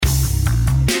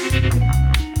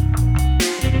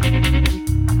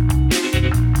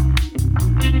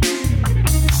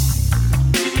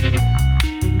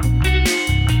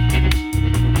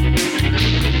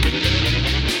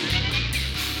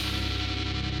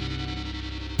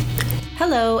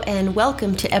Hello and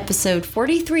welcome to episode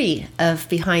 43 of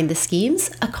Behind the Schemes,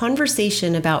 a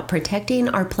conversation about protecting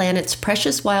our planet's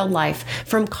precious wildlife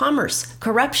from commerce,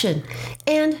 corruption,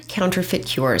 and counterfeit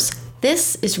cures.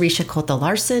 This is Risha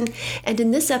Kotha-Larsen, and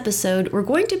in this episode, we're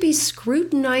going to be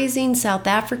scrutinizing South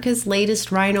Africa's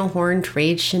latest rhino horn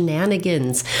trade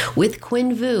shenanigans with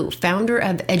Quinn Vu, founder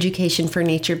of Education for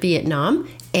Nature Vietnam,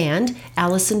 and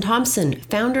Alison Thompson,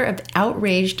 founder of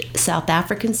Outraged South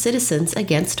African Citizens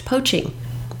Against Poaching.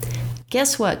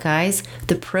 Guess what, guys?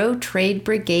 The pro-trade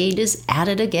brigade is at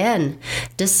it again.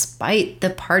 Despite the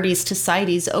parties to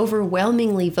CITES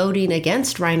overwhelmingly voting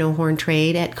against rhino horn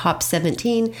trade at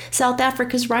COP17, South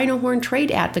Africa's rhino horn trade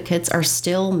advocates are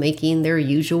still making their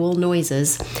usual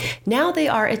noises. Now they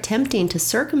are attempting to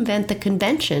circumvent the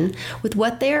convention with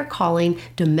what they are calling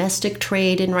domestic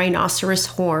trade in rhinoceros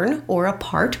horn, or a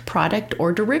part, product,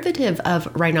 or derivative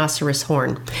of rhinoceros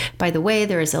horn. By the way,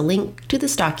 there is a link to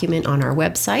this document on our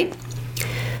website.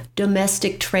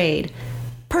 Domestic trade.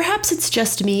 Perhaps it's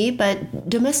just me, but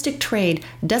domestic trade,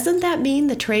 doesn't that mean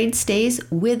the trade stays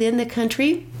within the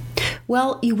country?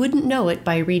 Well, you wouldn't know it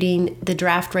by reading the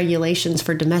draft regulations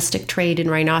for domestic trade in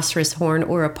rhinoceros horn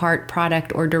or a part,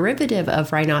 product, or derivative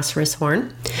of rhinoceros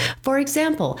horn. For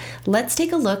example, let's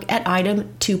take a look at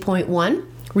item 2.1,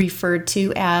 referred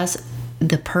to as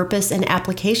the purpose and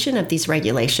application of these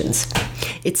regulations.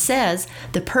 It says,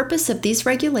 the purpose of these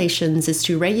regulations is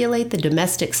to regulate the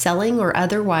domestic selling or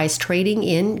otherwise trading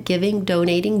in, giving,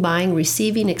 donating, buying,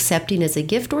 receiving, accepting as a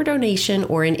gift or donation,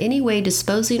 or in any way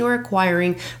disposing or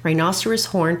acquiring rhinoceros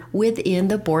horn within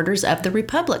the borders of the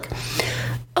Republic.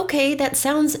 Okay, that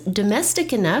sounds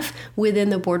domestic enough, within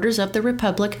the borders of the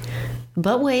Republic,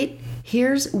 but wait.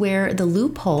 Here's where the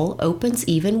loophole opens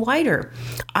even wider.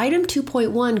 Item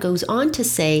 2.1 goes on to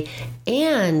say,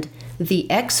 and the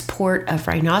export of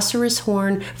rhinoceros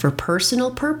horn for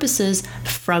personal purposes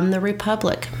from the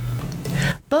Republic.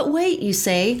 But wait, you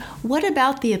say, what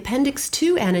about the Appendix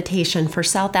 2 annotation for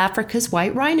South Africa's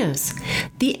white rhinos?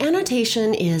 The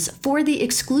annotation is for the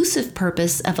exclusive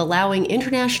purpose of allowing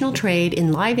international trade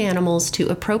in live animals to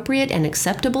appropriate and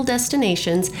acceptable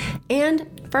destinations and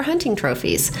for hunting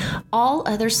trophies. All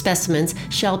other specimens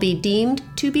shall be deemed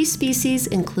to be species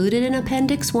included in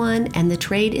Appendix 1, and the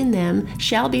trade in them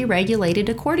shall be regulated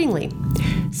accordingly.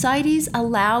 CITES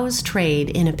allows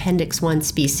trade in Appendix 1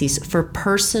 species for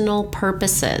personal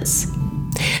purposes.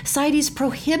 CITES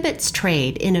prohibits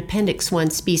trade in Appendix 1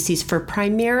 species for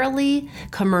primarily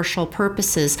commercial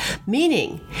purposes,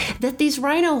 meaning that these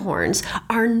rhino horns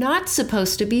are not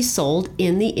supposed to be sold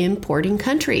in the importing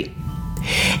country.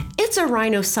 It's a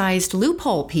rhino-sized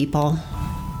loophole, people.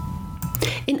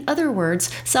 In other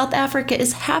words, South Africa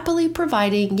is happily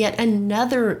providing yet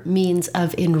another means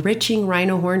of enriching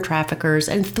rhino horn traffickers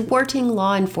and thwarting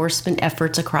law enforcement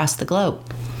efforts across the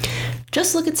globe.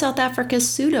 Just look at South Africa's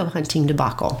pseudo-hunting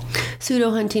debacle.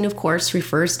 Pseudo-hunting, of course,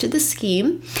 refers to the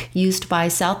scheme used by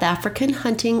South African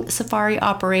hunting safari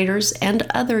operators and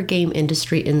other game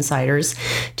industry insiders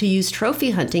to use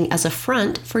trophy hunting as a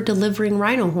front for delivering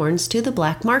rhino horns to the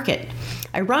black market.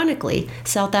 Ironically,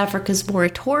 South Africa's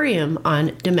moratorium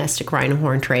on domestic rhino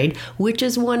horn trade, which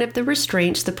is one of the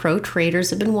restraints the pro-traders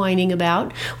have been whining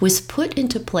about, was put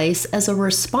into place as a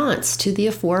response to the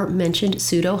aforementioned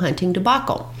pseudo-hunting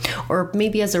debacle, or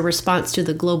maybe as a response to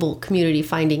the global community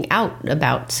finding out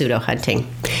about pseudo-hunting.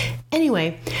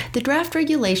 Anyway, the draft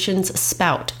regulations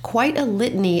spout quite a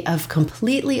litany of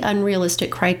completely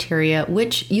unrealistic criteria,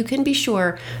 which you can be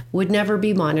sure would never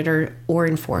be monitored or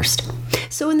enforced.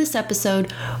 So in this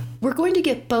episode, we're going to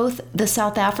get both the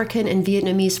South African and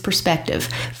Vietnamese perspective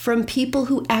from people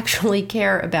who actually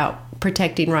care about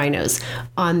protecting rhinos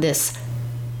on this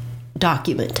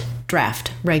document.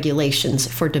 Draft regulations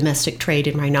for domestic trade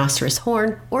in rhinoceros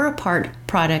horn or a part,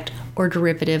 product, or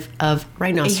derivative of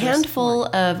rhinoceros horn. A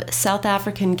handful of South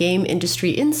African game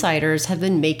industry insiders have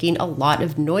been making a lot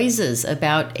of noises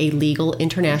about a legal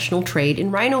international trade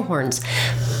in rhino horns.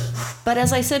 But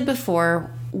as I said before,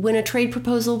 when a trade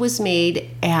proposal was made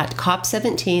at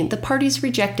COP17, the parties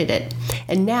rejected it.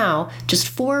 And now, just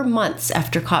 4 months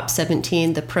after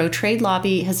COP17, the pro-trade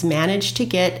lobby has managed to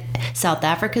get South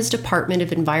Africa's Department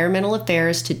of Environmental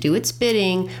Affairs to do its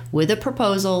bidding with a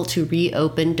proposal to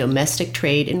reopen domestic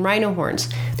trade in rhino horns.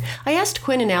 I asked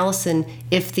Quinn and Alison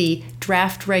if the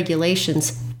draft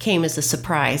regulations came as a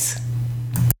surprise.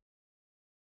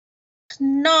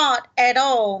 not at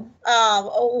all.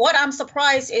 What I'm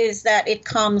surprised is that it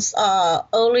comes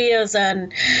earlier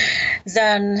than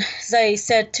they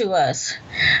said to us.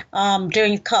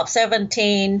 During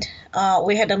COP17,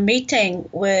 we had a meeting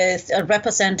with a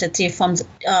representative from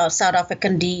South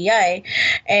African DEA,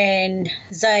 and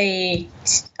they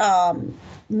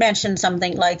mentioned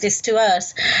something like this to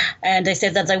us, and they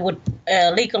said that they would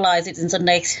legalize it in the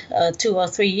next 2 or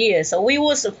 3 years. So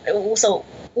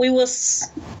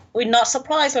we're not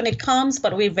surprised when it comes,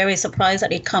 but we're very surprised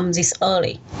that it comes this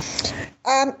early.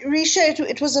 Risha,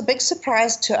 it was a big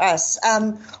surprise to us.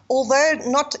 Although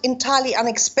not entirely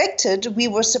unexpected, we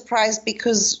were surprised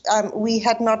because we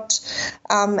had not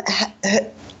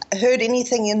heard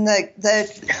anything in the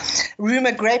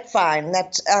rumor grapevine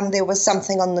that there was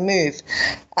something on the move.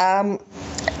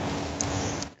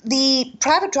 The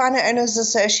Private Rhino Owners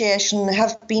Association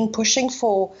have been pushing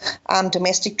for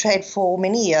domestic trade for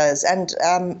many years and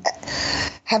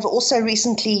have also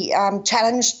recently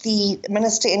challenged the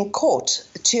minister in court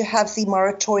to have the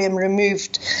moratorium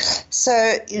removed.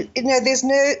 So there's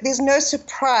no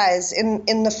surprise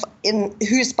in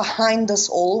who's behind this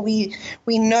all. We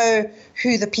know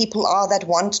who the people are that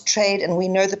want trade, and we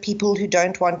know the people who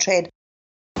don't want trade.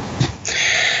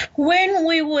 When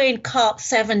we were in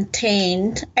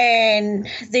COP17 and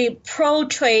the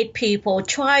pro-trade people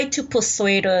tried to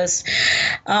persuade us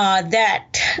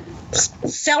that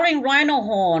selling rhino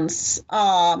horns,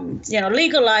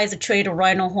 legalize the trade of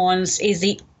rhino horns is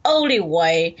the only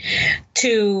way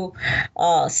to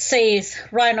save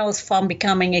rhinos from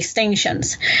becoming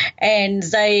extinctions. And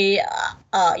they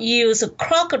use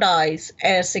crocodiles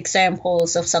as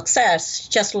examples of success,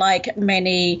 just like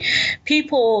many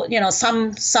people,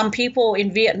 some people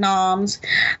in Vietnam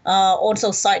also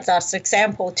cite that as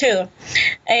example too.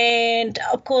 And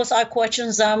of course, I question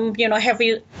them, have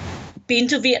you been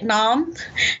to Vietnam,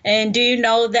 and do you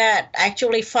know that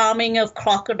actually farming of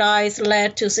crocodiles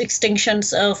led to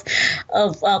extinctions of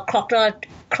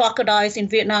crocodiles in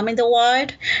Vietnam in the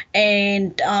wild,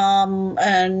 and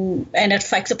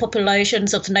affects the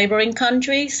populations of neighboring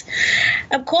countries?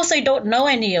 Of course, they don't know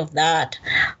any of that,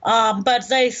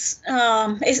 but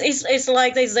it's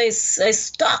like they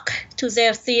stuck to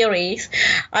their theories.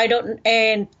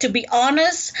 And to be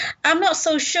honest, I'm not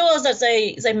so sure that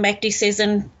they make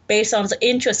decisions based on the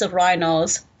interests of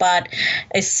rhinos, but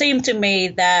it seemed to me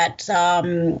that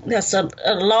there's a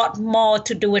lot more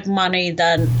to do with money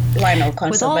than rhino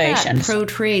conservation. With all that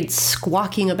pro-trade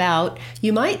squawking about,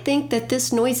 you might think that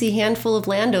this noisy handful of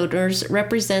landowners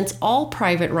represents all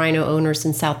private rhino owners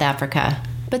in South Africa,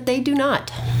 but they do not.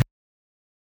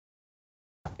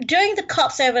 During the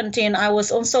COP17, I was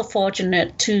also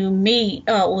fortunate to meet.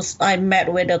 I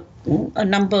met with a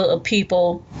number of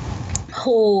people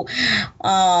who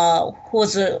also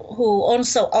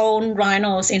own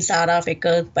rhinos in South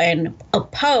Africa and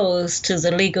opposed to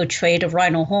the legal trade of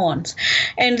rhino horns.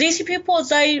 And these people,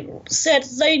 they said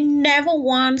they never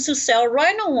want to sell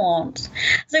rhino horns.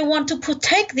 They want to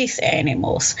protect these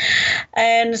animals.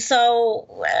 And so,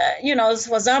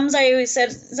 for them, they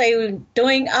said they were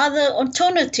doing other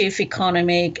alternative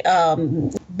economic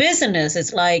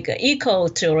businesses like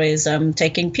ecotourism,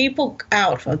 taking people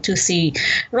out to see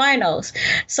rhinos.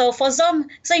 So for them,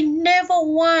 they never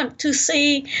want to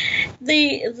see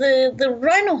the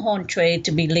rhino horn trade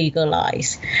to be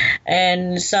legalized.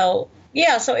 And so,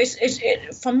 so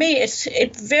for me, it's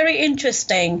very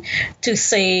interesting to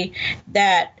see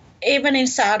that even in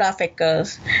South Africa,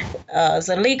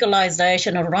 the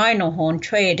legalization of rhino horn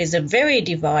trade is a very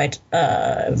divisive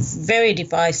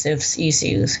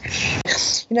issue.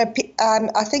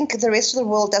 I think the rest of the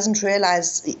world doesn't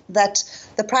realize that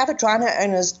the private rhino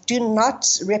owners do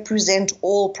not represent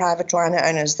all private rhino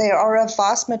owners. There are a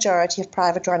vast majority of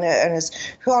private rhino owners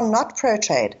who are not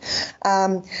pro-trade.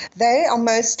 They are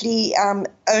mostly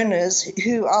owners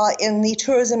who are in the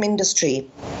tourism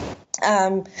industry.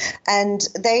 And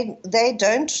they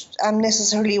don't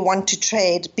necessarily want to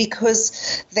trade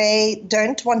because they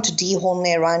don't want to dehorn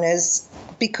their rhinos,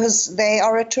 because they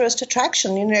are a tourist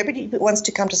attraction. Nobody wants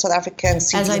to come to South Africa and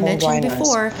see As I mentioned rhinos.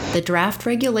 before, the draft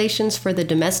regulations for the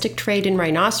domestic trade in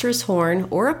rhinoceros horn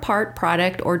or a part,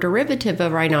 product, or derivative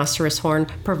of rhinoceros horn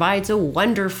provides a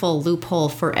wonderful loophole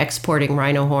for exporting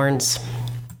rhino horns.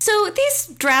 So these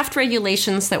draft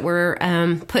regulations that were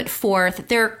put forth,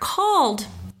 they're called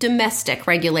domestic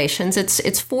regulations.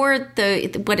 It's for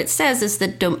what it says is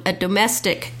a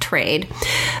domestic trade.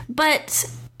 But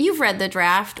you've read the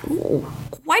draft.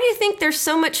 Why do you think there's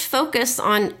so much focus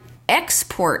on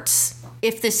exports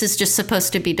if this is just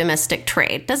supposed to be domestic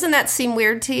trade? Doesn't that seem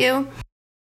weird to you?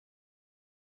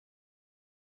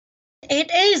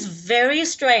 It is very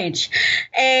strange.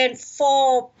 And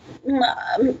for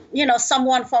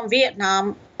someone from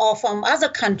Vietnam or from other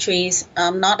countries,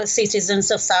 not the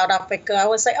citizens of South Africa, I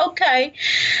would say, okay,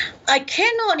 I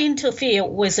cannot interfere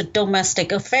with the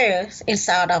domestic affairs in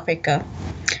South Africa.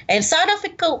 And South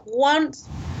Africa wants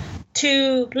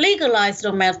to legalize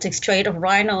domestic trade of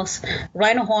rhino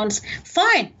horns.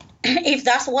 Fine. If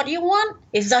that's what you want,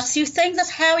 if that's you think that's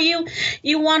how you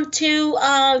want to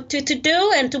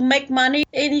do and to make money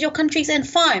in your countries, then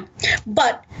fine.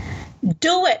 But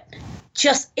do it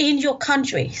just in your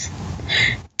countries.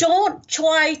 Don't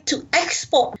try to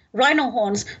export rhino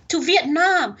horns to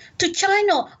Vietnam, to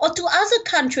China, or to other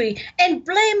countries and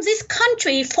blame this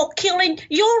country for killing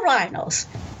your rhinos.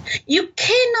 You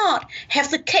cannot have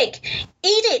the cake,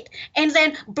 eat it, and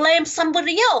then blame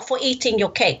somebody else for eating your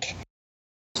cake.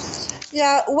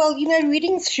 Yeah, well,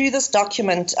 reading through this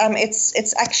document,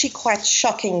 it's actually quite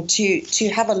shocking to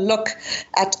have a look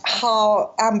at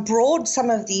how broad some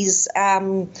of these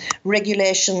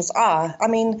regulations are. I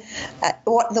mean,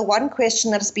 the one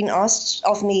question that has been asked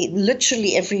of me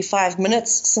literally every 5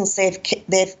 minutes since they've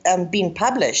been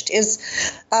published is,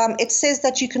 it says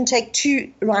that you can take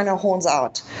 2 rhino horns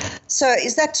out. So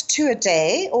is that 2 a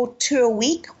day, or 2 a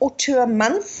week, or 2 a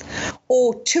month,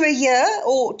 or 2 a year,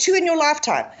 or 2 in your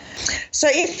lifetime? So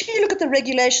if you look at the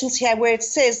regulations here where it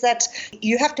says that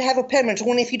you have to have a permit,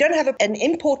 or if you don't have an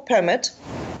import permit,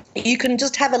 you can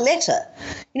just have a letter.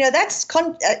 That's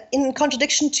in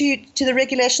contradiction to the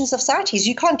regulations of CITES.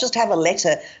 You can't just have a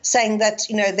letter saying that,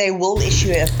 they will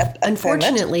issue a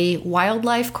Unfortunately,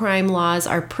 wildlife crime laws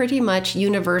are pretty much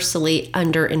universally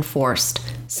under-enforced.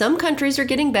 Some countries are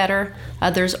getting better,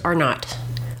 others are not.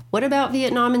 What about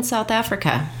Vietnam and South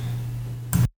Africa?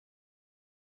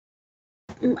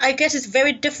 I guess it's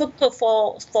very difficult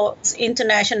for the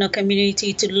international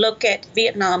community to look at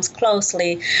Vietnam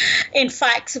closely. In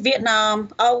fact, Vietnam,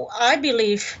 I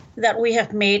believe that we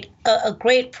have made a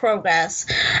great progress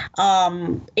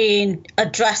in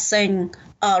addressing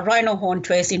rhino horn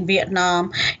trade in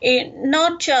Vietnam,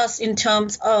 not just in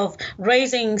terms of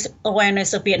raising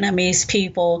awareness of Vietnamese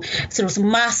people through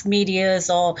mass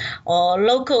medias or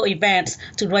local events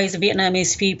to raise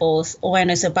Vietnamese people's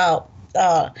awareness about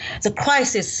the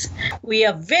crisis. We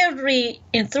are very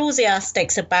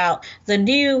enthusiastic about the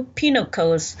new penal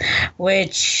codes,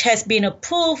 which has been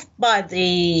approved by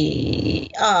the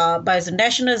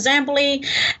National Assembly,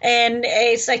 and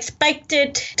is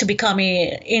expected to become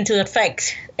into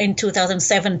effect in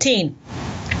 2017.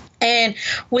 And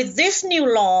with this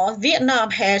new law,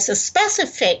 Vietnam has a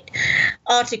specific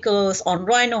articles on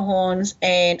rhino horns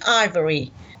and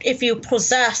ivory. If you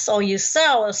possess or you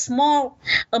sell a small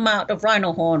amount of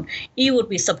rhino horn, you would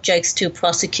be subject to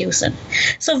prosecution.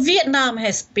 So Vietnam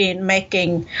has been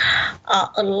making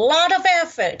a lot of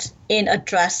effort in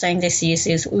addressing these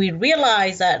issues. We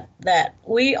realize that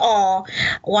we are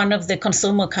one of the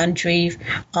consumer countries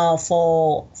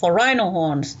for rhino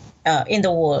horns in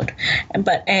the world,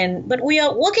 but we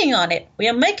are working on it. We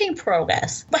are making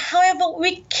progress. But however,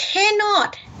 we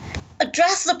cannot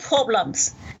address the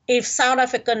problems if South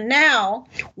Africa now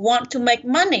want to make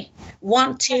money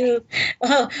from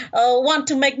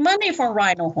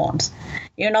rhino horns.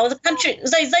 The country,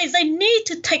 they need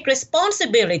to take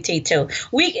responsibility too.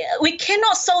 We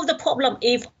cannot solve the problem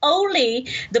if only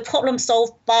the problem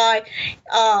solved by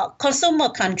consumer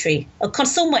country, a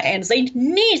consumer ends. They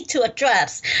need to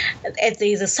address at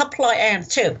the supply end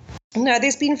too. No,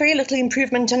 there's been very little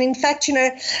improvement. And in fact,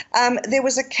 there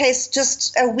was a case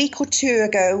just a week or two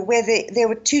ago where there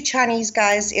were 2 Chinese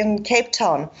guys in Cape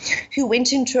Town who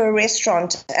went into a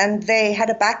restaurant and they had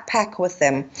a backpack with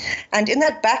them. And in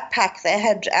that backpack, they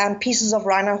had pieces of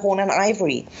rhino horn and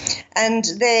ivory. And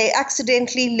they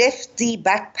accidentally left the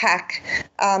backpack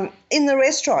in the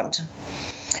restaurant.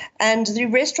 And the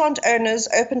restaurant owners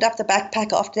opened up the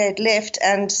backpack after they had left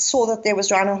and saw that there was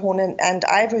rhino horn and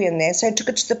ivory in there, so they took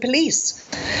it to the police.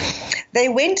 They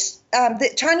went,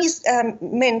 the Chinese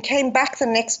men came back the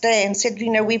next day and said,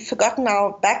 we've forgotten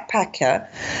our backpack here.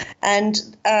 And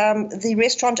the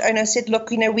restaurant owner said,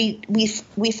 look,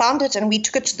 we found it and we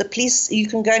took it to the police. You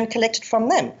can go and collect it from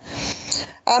them.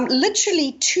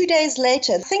 Literally 2 days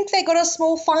later, I think they got a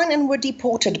small fine and were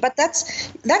deported, but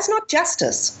that's not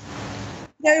justice.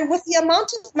 With the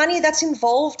amount of money that's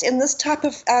involved in this type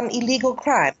of illegal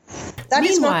crime, that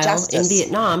is not justice. Meanwhile, in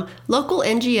Vietnam, local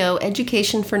NGO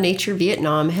Education for Nature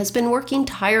Vietnam has been working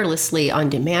tirelessly on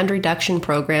demand reduction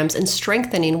programs and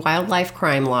strengthening wildlife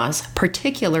crime laws,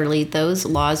 particularly those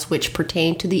laws which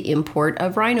pertain to the import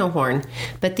of rhino horn.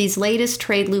 But these latest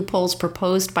trade loopholes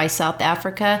proposed by South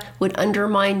Africa would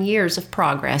undermine years of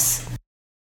progress.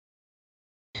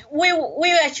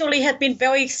 we actually have been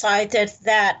very excited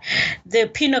that the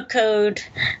penal code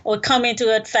will come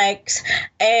into effect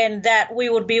and that we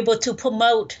would be able to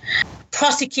promote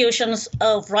prosecutions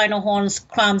of rhino horns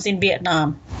crimes in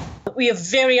Vietnam. We are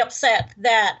very upset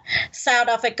that South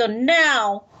Africa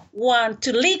now want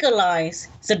to legalize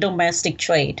the domestic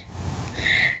trade.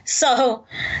 So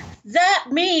that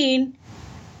means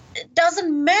it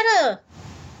doesn't matter,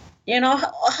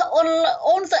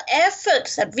 all the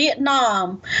efforts that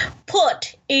Vietnam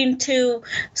put into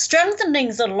strengthening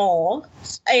the law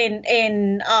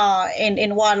in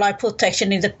wildlife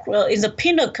protection in the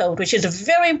penal code, which is a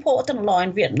very important law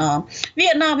in Vietnam.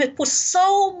 Vietnam has put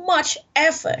so much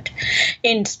effort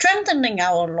in strengthening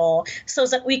our law so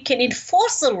that we can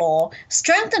enforce the law,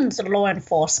 strengthen the law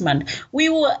enforcement.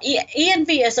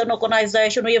 ENV as an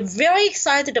organization, we are very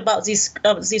excited about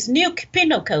this new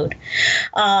penal code.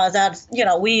 That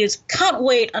we can't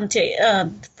wait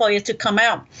until for it to come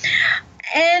out.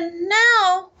 And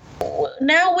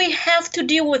now we have to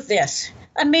deal with this.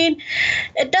 I mean,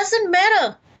 it doesn't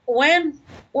matter when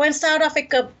South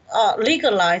Africa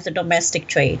legalized the domestic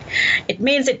trade. It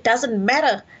means it doesn't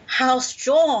matter how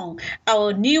strong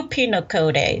our new penal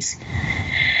code is.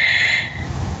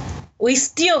 We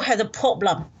still have the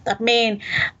problem. That means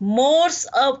most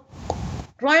of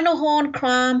rhino horn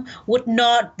crime would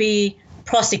not be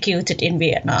prosecuted in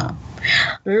Vietnam.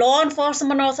 Law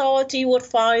enforcement authority would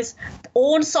find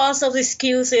all sorts of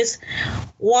excuses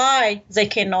why they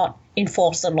cannot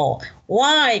enforce the law,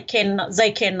 why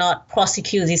they cannot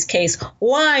prosecute this case,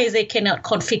 why they cannot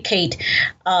confiscate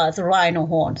the rhino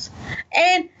horns.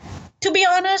 And to be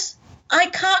honest, I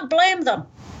can't blame them,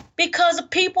 because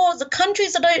the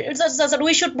countries that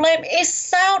we should blame is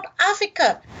South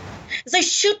Africa. They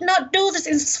should not do this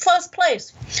in the first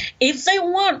place. If they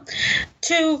want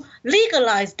to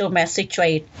legalize domestic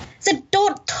trade, then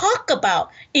don't talk about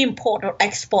import or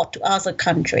export to other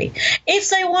countries. If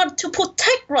they want to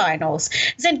protect rhinos,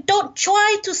 then don't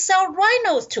try to sell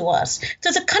rhinos to us,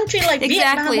 to the country like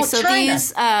Vietnam or China. So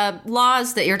these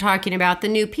laws that you're talking about, the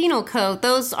new penal code,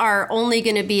 those are only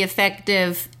going to be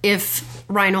effective if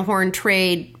rhino horn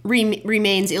trade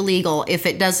remains illegal, if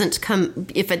it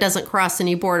doesn't cross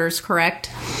any borders,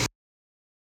 correct?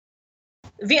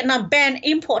 Vietnam banned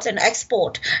import and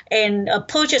export and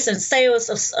purchase and sales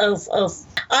of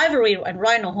ivory and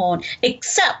rhino horn,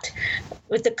 except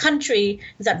with the country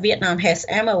that Vietnam has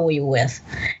MOU with.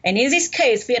 And in this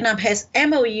case, Vietnam has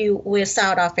MOU with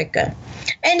South Africa.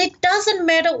 And it doesn't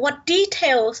matter what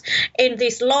details in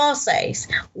this law says.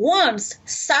 Once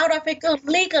South Africa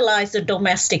legalized the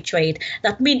domestic trade,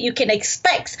 that means you can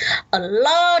expect a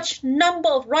large number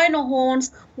of rhino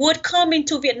horns would come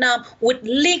into Vietnam with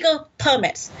legal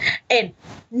permits, and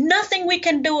nothing we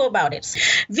can do about it.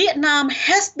 Vietnam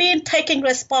has been taking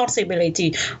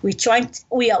responsibility.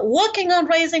 We are working on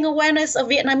raising awareness of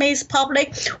Vietnamese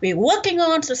public. We're working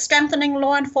on strengthening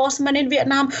law enforcement in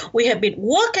Vietnam. We have been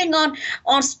working on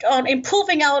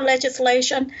improving our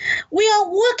legislation. We are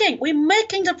working. We're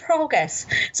making the progress.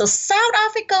 So South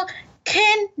Africa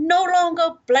can no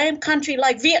longer blame country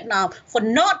like Vietnam for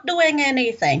not doing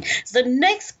anything. The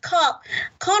next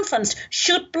conference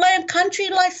should blame country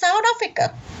like South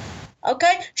Africa.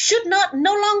 Okay, should no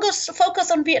longer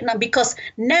focus on Vietnam, because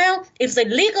now if they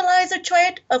legalize the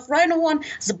trade of rhino horn,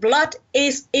 the blood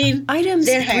is in Items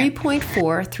their hand.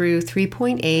 3.4 through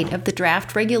 3.8 of the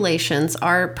draft regulations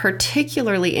are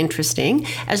particularly interesting,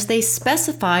 as they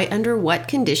specify under what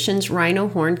conditions rhino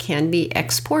horn can be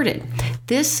exported.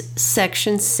 This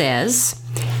section says,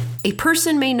 a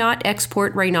person may not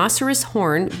export rhinoceros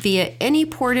horn via any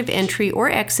port of entry or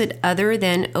exit other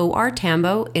than O.R.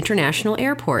 Tambo International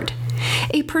Airport.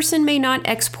 A person may not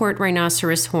export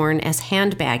rhinoceros horn as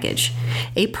hand baggage.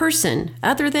 A person,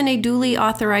 other than a duly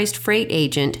authorized freight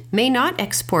agent, may not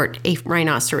export a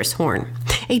rhinoceros horn.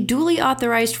 A duly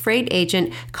authorized freight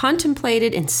agent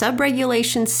contemplated in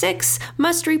Subregulation 6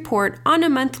 must report on a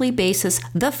monthly basis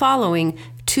the following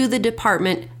to the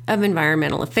Department of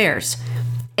Environmental Affairs.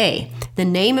 A. The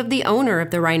name of the owner of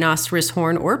the rhinoceros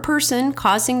horn or person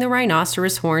causing the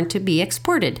rhinoceros horn to be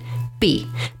exported. B.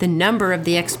 The number of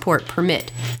the export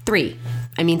permit.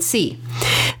 C.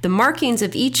 The markings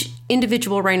of each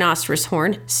individual rhinoceros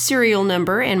horn, serial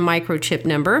number and microchip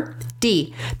number.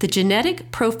 D. The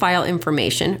genetic profile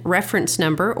information, reference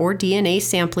number or DNA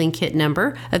sampling kit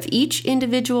number of each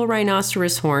individual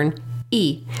rhinoceros horn.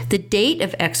 E. The date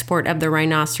of export of the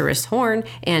rhinoceros horn.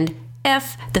 And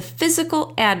F. The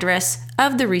physical address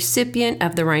of the recipient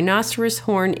of the rhinoceros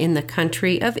horn in the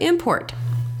country of import.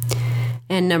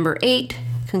 And number 8,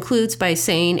 concludes by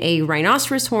saying a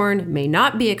rhinoceros horn may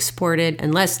not be exported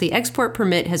unless the export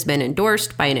permit has been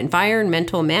endorsed by an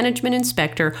environmental management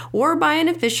inspector or by an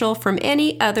official from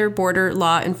any other border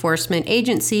law enforcement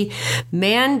agency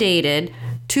mandated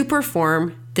to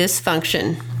perform this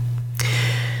function.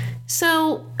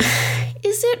 So,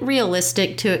 is it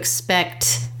realistic to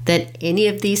expect that any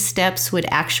of these steps would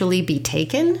actually be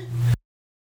taken?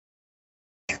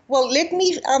 Well, let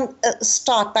me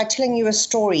start by telling you a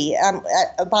story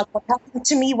about what happened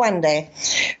to me one day.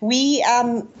 We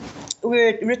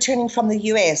were returning from the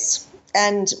US,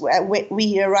 and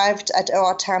we arrived at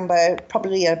OR Tambo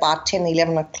probably at about 10,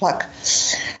 11 o'clock.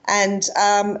 And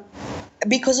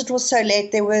because it was so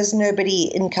late, there was nobody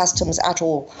in customs at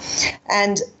all.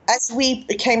 And as we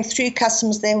came through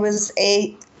customs, there was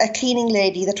a cleaning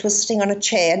lady that was sitting on a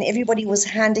chair, and everybody was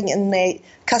handing in their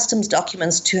customs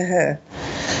documents to her.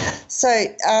 So,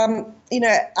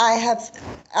 I have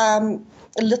a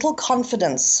little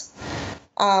confidence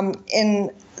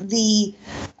in the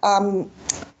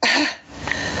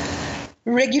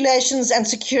regulations and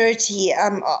security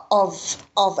of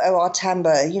OR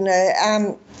Tambo.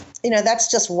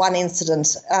 That's just one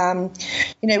incident.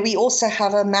 We also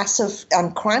have a massive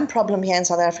crime problem here in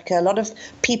South Africa. A lot of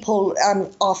people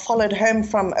are followed home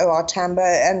from OR Tambo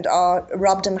and are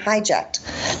robbed and hijacked.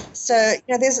 So,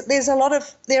 there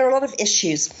are a lot of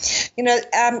issues.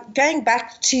 Going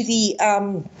back to the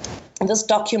this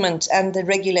document and the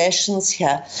regulations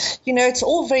here, it's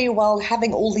all very well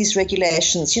having all these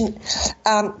regulations.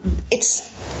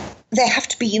 They have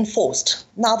to be enforced.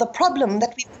 Now, the problem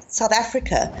that we have in South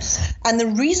Africa, and the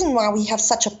reason why we have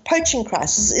such a poaching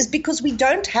crisis, is because we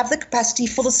don't have the capacity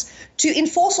for this to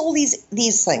enforce all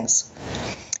these things.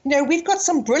 We've got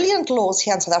some brilliant laws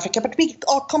here in South Africa, but we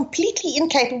are completely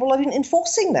incapable of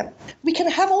enforcing them. We can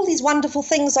have all these wonderful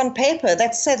things on paper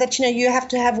that say that, you have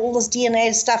to have all this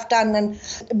DNA stuff done and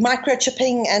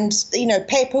microchipping and,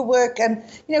 paperwork. And,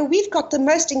 we've got the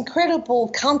most incredible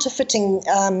counterfeiting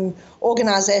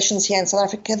organizations here in South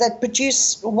Africa that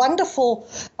produce wonderful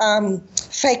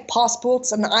fake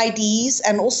passports and IDs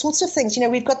and all sorts of things.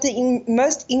 We've got the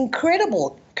most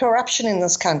incredible corruption in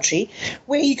this country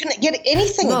where you can get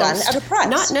anything done at a price.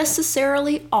 Not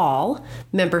necessarily all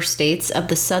member states of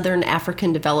the Southern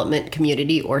African Development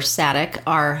Community, or SADC,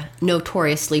 are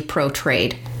notoriously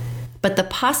pro-trade. But the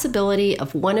possibility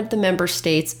of one of the member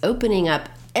states opening up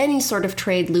any sort of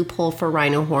trade loophole for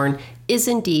rhino horn is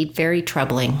indeed very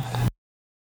troubling.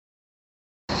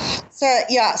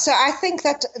 So I think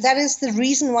that is the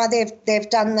reason why they've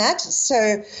done that.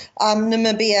 So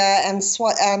Namibia and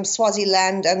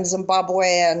Swaziland and Zimbabwe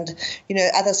and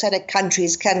other SADC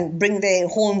countries can bring their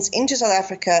horns into South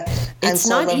Africa and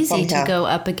sell them from here. It's not easy to go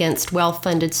up against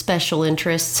well-funded special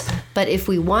interests, but if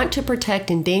we want to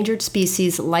protect endangered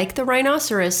species like the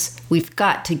rhinoceros, we've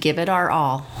got to give it our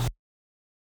all.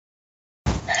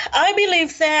 I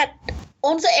believe that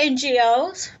on the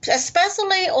NGOs,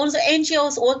 especially on the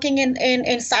NGOs working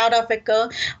in South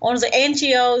Africa, on the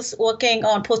NGOs working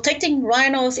on protecting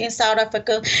rhinos in South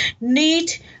Africa,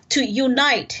 need to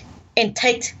unite and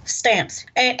take stands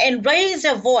and raise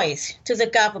their voice to the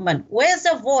government. Where's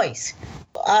their voice?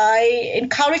 I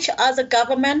encourage other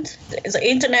governments, the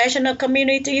international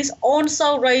communities,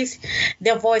 also raise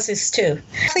their voices too.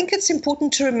 I think it's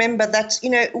important to remember that,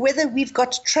 whether we've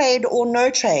got trade or no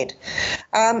trade,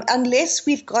 unless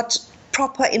we've got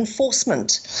proper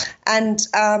enforcement and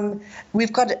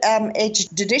we've got a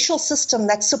judicial system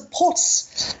that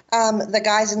supports the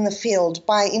guys in the field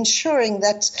by ensuring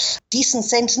that decent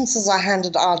sentences are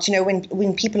handed out,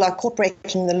 when people are caught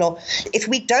breaking the law. If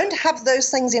we don't have those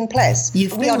things in place,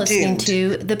 You've we been are listening doomed.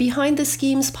 to the Behind the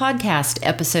Schemes podcast,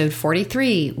 episode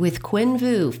 43, with Quinn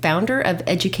Vu, founder of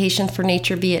Education for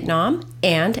Nature Vietnam,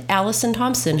 and Allison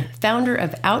Thompson, founder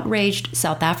of Outraged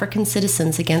South African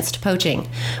Citizens Against Poaching.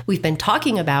 We've been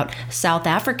talking about South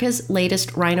Africa's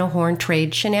latest rhino horn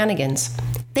trade shenanigans.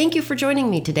 Thank you for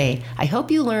joining me today. I hope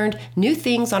you learned new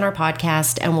things on our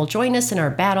podcast and will join us in our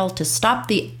battle to stop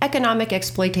the economic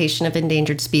exploitation of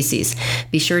endangered species.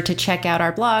 Be sure to check out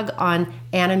our blog on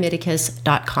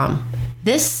anamiticus.com.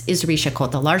 This is Risha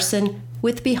Kota Larson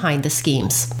with Behind the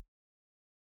Schemes.